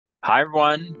Hi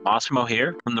everyone, Massimo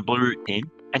here from the Blue Root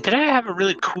team. And today I have a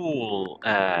really cool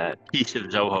piece of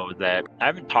Zoho that I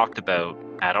haven't talked about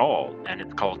at all, and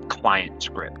it's called Client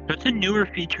Script. So it's a newer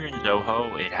feature in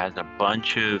Zoho. It has a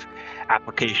bunch of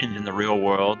applications in the real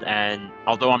world, and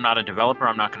although I'm not a developer,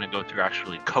 I'm not going to go through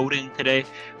actually coding today,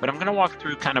 but I'm going to walk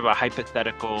through kind of a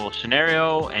hypothetical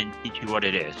scenario and teach you what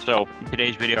it is. So in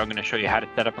today's video, I'm going to show you how to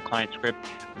set up a client script,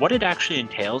 what it actually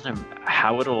entails and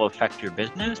how it'll affect your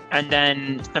business, and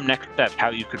then some next steps, how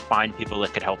you could find people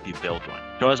that could help you build one.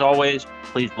 So as always,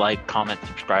 please like, comment,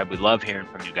 subscribe. We love hearing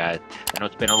from you guys. I know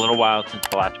it's been a little while since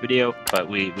the last video, but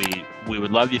we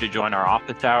would love you to join our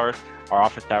office hours. Our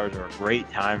office hours are a great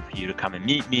time for you to come and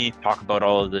meet me, talk about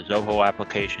all of the Zoho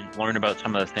applications, learn about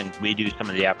some of the things we do, some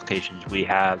of the applications we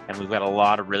have, and we've got a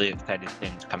lot of really exciting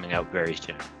things coming out very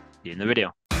soon. See you in the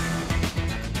video.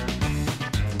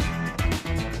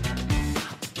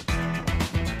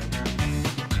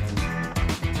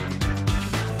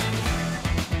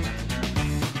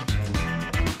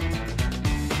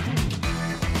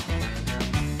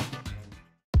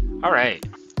 All right,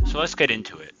 so let's get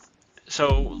into it.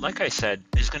 So like I said,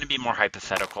 it's going to be more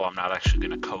hypothetical. I'm not actually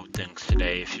going to code things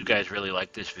today. If you guys really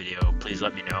like this video, please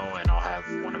let me know and I'll have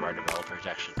one of our developers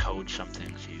actually code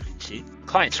something so you can see.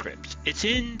 Client scripts. It's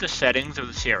in the settings of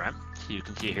the CRM. So you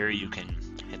can see here, you can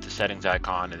hit the settings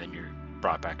icon and then you're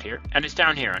brought back here. And it's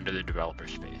down here under the developer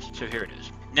space. So here it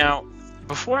is. Now,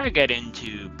 before I get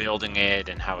into building it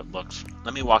and how it looks,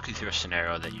 let me walk you through a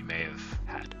scenario that you may have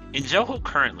had. In Zoho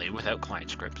currently, without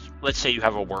client scripts, let's say you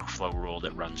have a workflow rule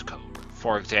that runs code.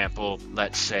 For example,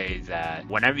 let's say that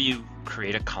whenever you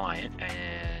create a client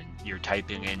and you're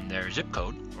typing in their zip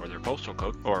code or their postal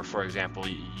code, or for example,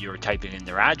 you're typing in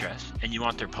their address and you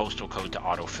want their postal code to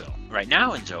autofill. Right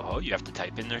now in Zoho, you have to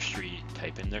type in their street,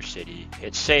 type in their city,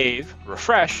 hit save,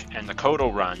 refresh, and the code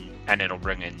will run and it'll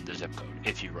bring in the zip code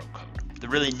if you wrote code. The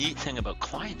really neat thing about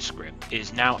client script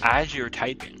is now as you're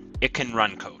typing, it can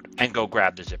run code and go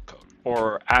grab the zip code.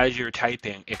 Or as you're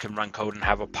typing, it can run code and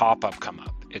have a pop-up come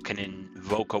up. It can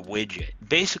invoke a widget.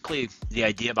 Basically, the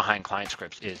idea behind client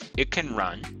scripts is it can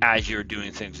run as you're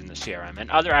doing things in the CRM. And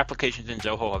other applications in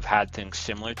Zoho have had things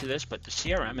similar to this, but the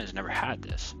CRM has never had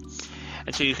this.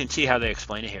 And so you can see how they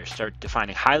explain it here. Start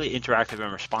defining highly interactive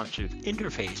and responsive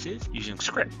interfaces using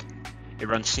script. It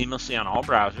runs seamlessly on all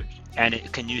browsers, and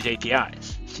it can use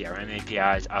APIs, CRM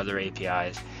APIs, other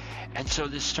APIs. And so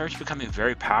this starts becoming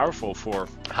very powerful for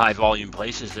high volume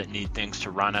places that need things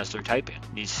to run as they're typing,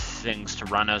 needs things to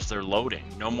run as they're loading.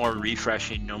 No more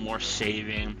refreshing, no more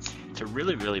saving. It's a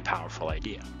really, really powerful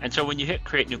idea. And so when you hit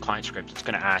create new client script, it's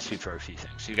going to ask you for a few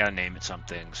things. So you got to name it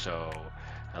something. So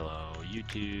hello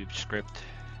YouTube script.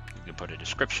 You can put a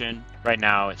description. Right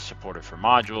now it's supported for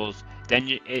modules.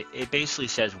 Then it basically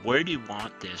says, where do you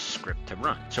want this script to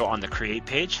run? So on the create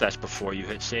page, that's before you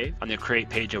hit save. On the create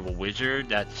page of a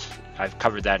wizard, I've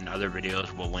covered that in other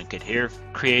videos. We'll link it here.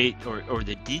 Create or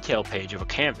the detail page of a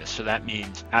canvas. So that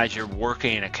means as you're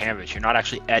working in a canvas, you're not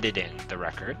actually editing the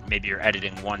record. Maybe you're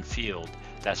editing one field.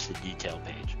 That's the detail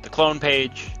page. The clone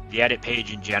page, the edit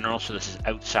page in general. So this is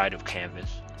outside of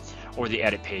Canvas, or the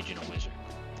edit page in a wizard.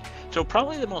 So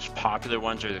probably the most popular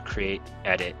ones are the create,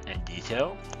 edit, and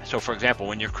detail. So for example,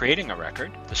 when you're creating a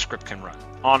record, the script can run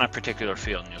on a particular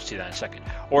field, and you'll see that in a second.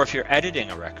 Or if you're editing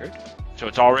a record, so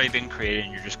it's already been created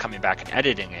and you're just coming back and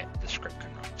editing it, the script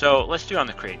can run. So let's do on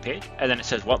the create page, and then it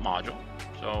says what module.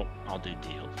 So I'll do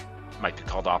deals. It might be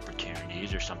called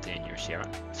opportunities or something in your CRM.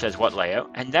 It says what layout,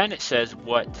 and then it says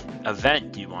what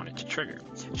event do you want it to trigger.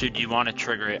 So do you want to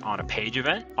trigger it on a page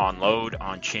event, on load,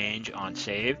 on change, on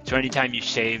save? So anytime you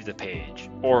save the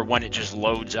page, or when it just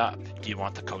loads up, do you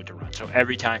want the code to run? So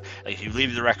every time, like if you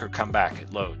leave the record, come back,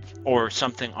 it loads. Or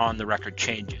something on the record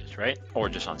changes, right? Or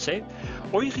just on save.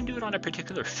 Or you can do it on a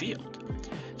particular field.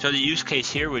 So the use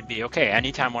case here would be, okay,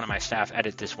 anytime one of my staff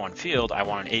edit this one field, I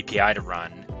want an API to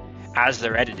run as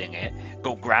they're editing it,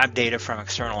 go grab data from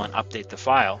external and update the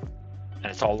file, and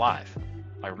it's all live.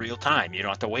 Like real time, you don't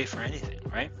have to wait for anything,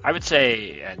 right? I would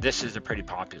say this is a pretty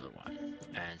popular one.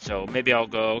 And so maybe I'll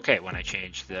go, okay, when I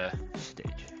change the stage,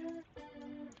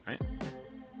 right?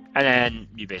 And then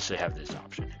you basically have this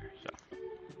option here.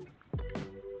 So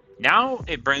now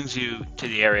it brings you to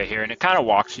the area here and it kind of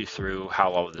walks you through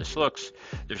how all of this looks.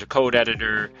 There's a code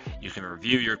editor, you can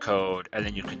review your code, and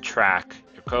then you can track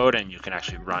your code and you can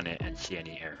actually run it and see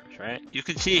any errors, right? You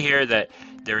can see here that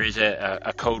there is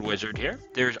a code wizard here.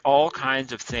 There's all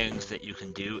kinds of things that you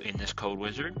can do in this code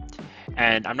wizard.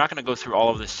 And I'm not going to go through all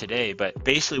of this today, but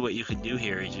basically what you can do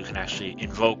here is you can actually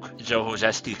invoke Zoho's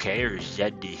SDK or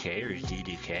ZDK or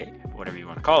ZDK, whatever you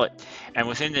want to call it. And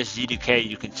within this ZDK,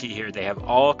 you can see here they have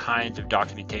all kinds of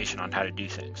documentation on how to do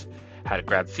things, how to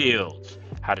grab fields,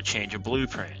 how to change a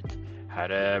blueprint, how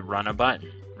to run a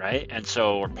button, right? And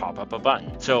so, or pop up a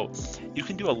button. So you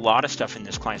can do a lot of stuff in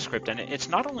this client script, and it's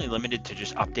not only limited to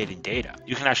just updating data.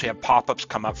 You can actually have pop-ups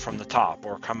come up from the top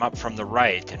or come up from the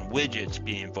right, and widgets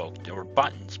be invoked or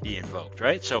buttons be invoked,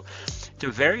 right? So it's a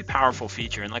very powerful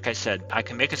feature. And like I said, I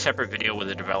can make a separate video with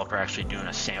a developer actually doing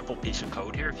a sample piece of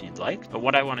code here if you'd like. But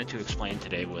what I wanted to explain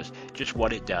today was just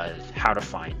what it does, how to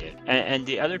find it. And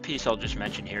the other piece I'll just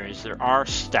mention here is there are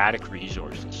static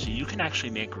resources. So you can actually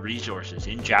make resources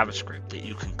in JavaScript that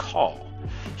you can call.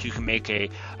 So you can make a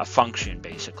function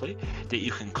basically that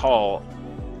you can call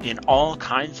in all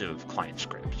kinds of client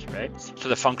scripts, right? So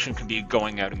the function can be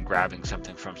going out and grabbing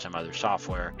something from some other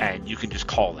software, and you can just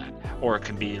call that. Or it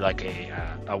can be like a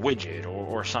widget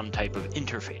or some type of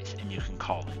interface, and you can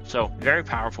call it. So very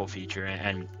powerful feature,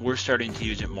 and we're starting to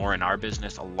use it more in our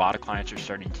business. A lot of clients are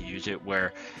starting to use it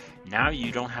where now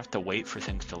you don't have to wait for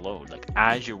things to load. Like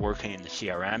as you're working in the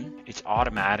CRM, it's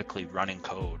automatically running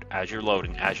code as you're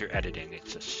loading, as you're editing.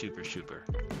 It's a super, super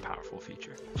powerful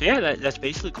feature. So yeah, that's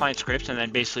basically client scripts. And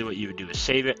then basically what you would do is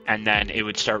save it, and then it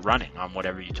would start running on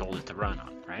whatever you told it to run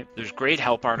on, right? There's great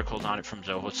help articles on it from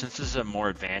Zoho. Since this is a more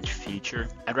advanced feature,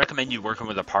 I'd recommend you working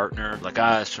with a partner like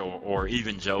us or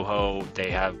even Zoho.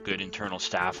 They have good internal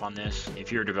staff on this.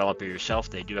 If you're a developer yourself,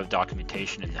 they do have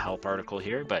documentation in the help article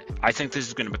here, but I think this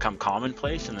is going to become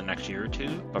commonplace in the next year or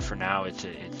two. But for now, it's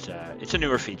a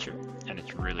newer feature, and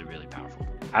it's really, really powerful.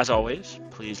 As always,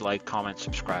 please like, comment,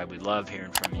 subscribe. We love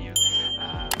hearing from you.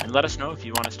 And let us know if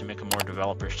you want us to make a more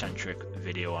developer-centric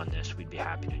video on this. We'd be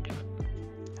happy to do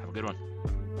it. Have a good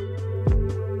one.